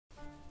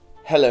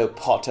Hello,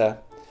 Potter.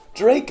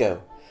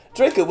 Draco.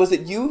 Draco, was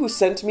it you who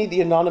sent me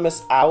the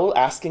anonymous owl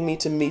asking me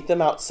to meet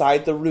them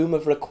outside the room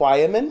of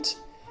requirement?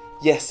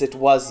 Yes, it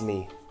was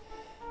me.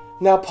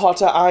 Now,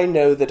 Potter, I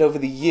know that over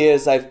the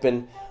years I've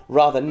been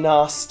rather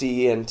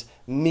nasty and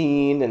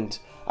mean, and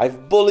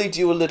I've bullied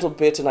you a little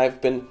bit, and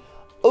I've been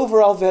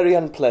overall very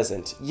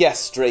unpleasant.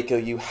 Yes, Draco,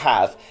 you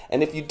have.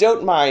 And if you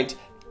don't mind,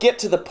 get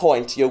to the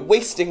point. You're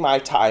wasting my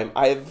time.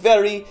 I have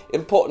very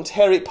important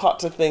Harry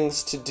Potter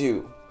things to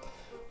do.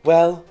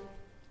 Well,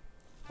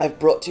 I've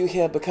brought you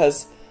here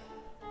because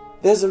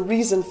there's a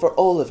reason for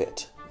all of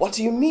it. What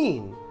do you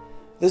mean?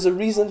 There's a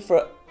reason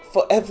for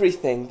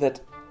everything that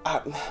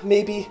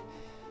maybe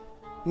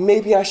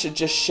I should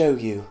just show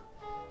you.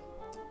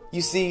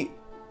 You see,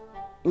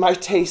 my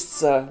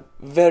tastes are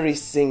very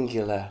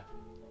singular.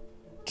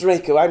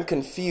 Draco, I'm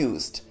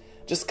confused.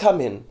 Just come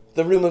in.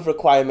 The room of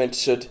requirement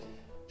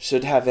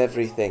should have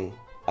everything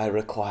I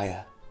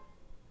require.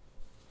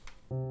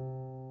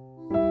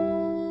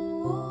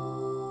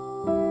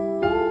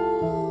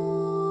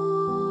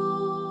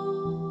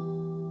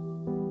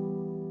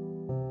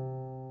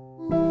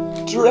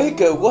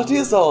 Draco, what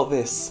is all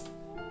this?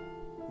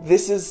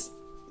 This is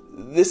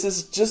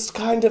just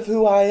kind of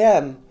who I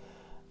am.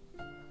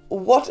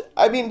 What?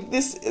 I mean,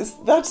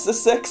 that's a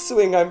sex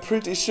swing, I'm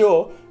pretty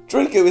sure.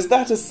 Draco, is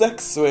that a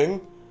sex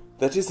swing?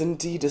 That is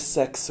indeed a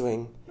sex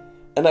swing.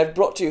 And I've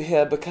brought you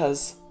here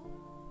because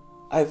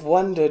I've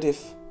wondered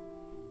if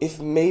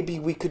maybe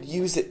we could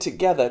use it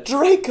together.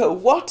 Draco,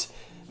 what?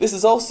 This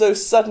is all so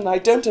sudden, I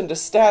don't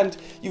understand.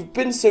 You've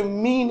been so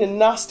mean and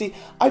nasty.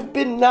 I've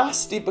been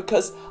nasty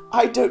because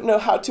I don't know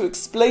how to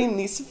explain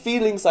these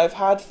feelings I've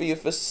had for you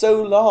for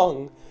so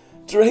long.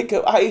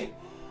 Draco,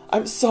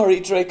 I'm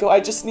sorry, Draco, I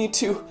just need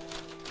to...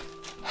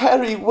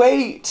 Harry,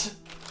 wait!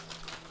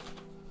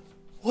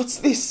 What's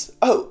this?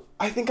 Oh,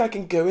 I think I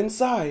can go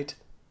inside.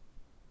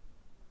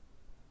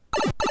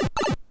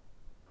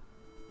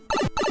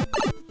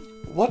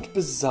 What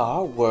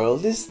bizarre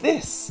world is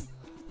this?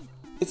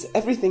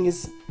 Everything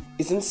is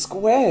in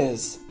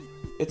squares.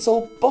 It's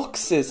all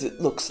boxes, it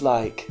looks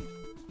like.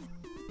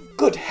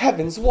 Good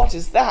heavens, what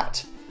is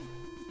that?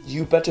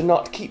 You better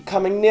not keep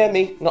coming near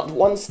me, not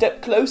one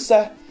step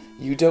closer.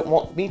 You don't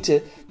want me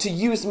to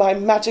use my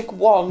magic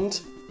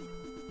wand.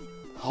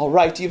 All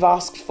right, you've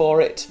asked for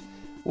it.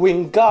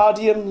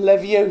 Wingardium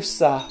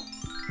Leviosa.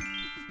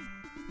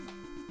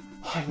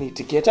 I need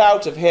to get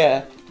out of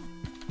here.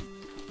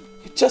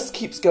 It just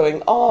keeps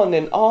going on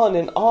and on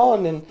and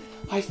on, and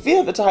I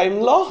fear that I am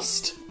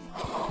lost.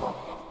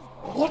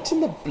 What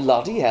in the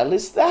bloody hell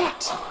is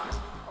that?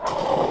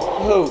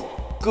 Oh,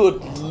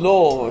 good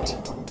Lord.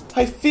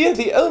 I fear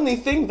the only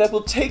thing that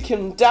will take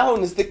him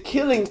down is the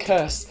killing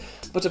curse.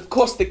 But of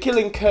course the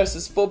killing curse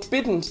is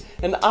forbidden,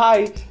 and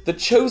I, the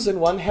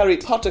chosen one, Harry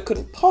Potter,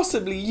 couldn't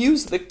possibly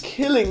use the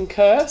killing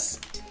curse.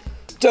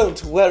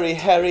 Don't worry,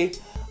 Harry.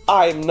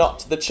 I'm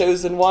not the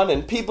chosen one,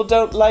 and people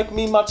don't like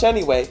me much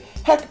anyway.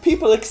 Heck,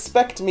 people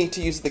expect me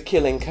to use the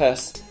killing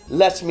curse.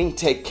 Let me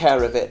take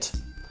care of it.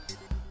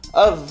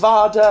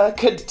 Avada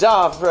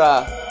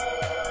Kedavra!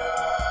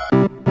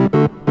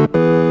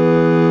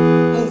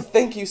 Oh,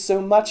 thank you so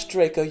much,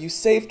 Draco. You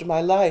saved my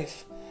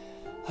life.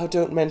 Oh,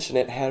 don't mention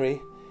it, Harry.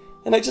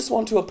 And I just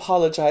want to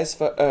apologize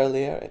for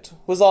earlier. It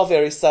was all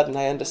very sudden,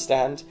 I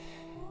understand.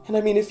 And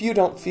I mean, if you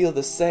don't feel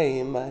the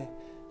same,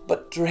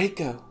 But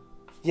Draco.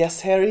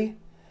 Yes, Harry?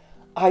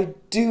 I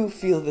do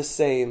feel the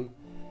same.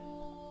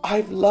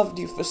 I've loved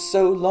you for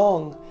so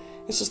long.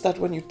 It's just that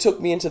when you took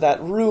me into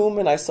that room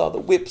and I saw the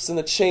whips and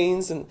the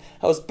chains, and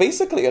I was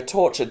basically a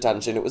torture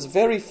dungeon, it was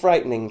very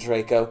frightening,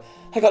 Draco.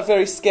 I got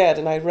very scared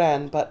and I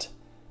ran, but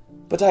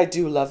I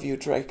do love you,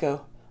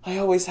 Draco. I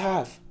always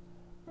have.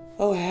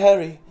 Oh,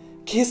 Harry,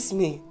 kiss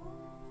me.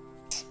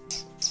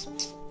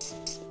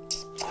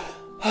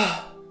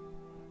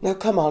 Now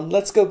come on,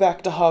 let's go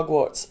back to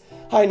Hogwarts.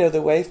 I know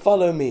the way,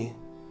 follow me.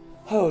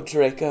 Oh,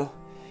 Draco.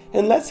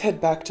 And let's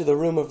head back to the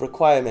room of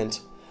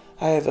requirement.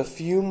 I have a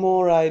few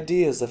more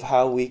ideas of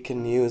how we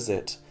can use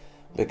it,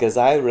 because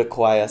I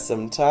require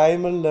some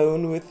time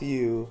alone with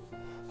you.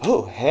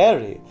 Oh,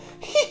 Harry.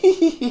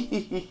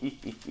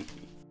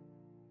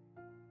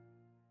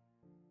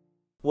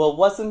 Well,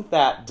 wasn't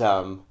that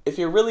dumb? If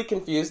you're really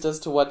confused as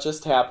to what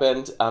just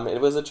happened,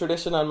 it was a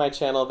tradition on my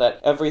channel that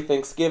every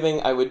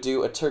Thanksgiving I would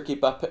do a turkey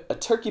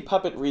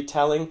puppet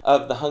retelling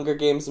of the Hunger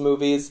Games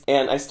movies,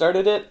 and I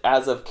started it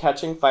as of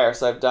Catching Fire,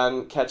 so I've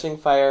done Catching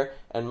Fire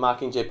and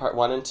Mockingjay Part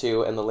 1 and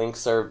 2, and the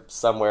links are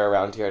somewhere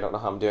around here. I don't know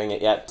how I'm doing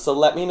it yet. So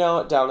let me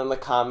know down in the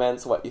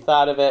comments what you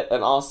thought of it,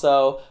 and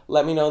also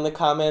let me know in the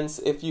comments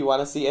if you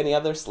want to see any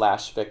other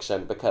slash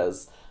fiction,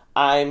 because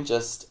I'm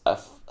just a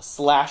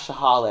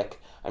slashaholic.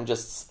 I'm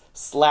just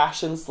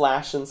slashing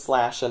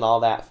all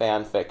that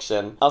fan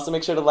fiction. Also,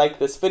 make sure to like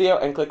this video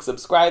and click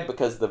subscribe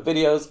because the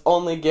videos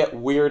only get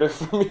weirder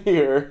from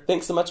here.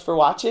 Thanks so much for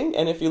watching,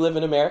 and if you live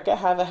in America,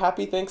 have a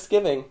happy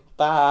Thanksgiving.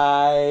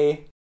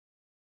 Bye!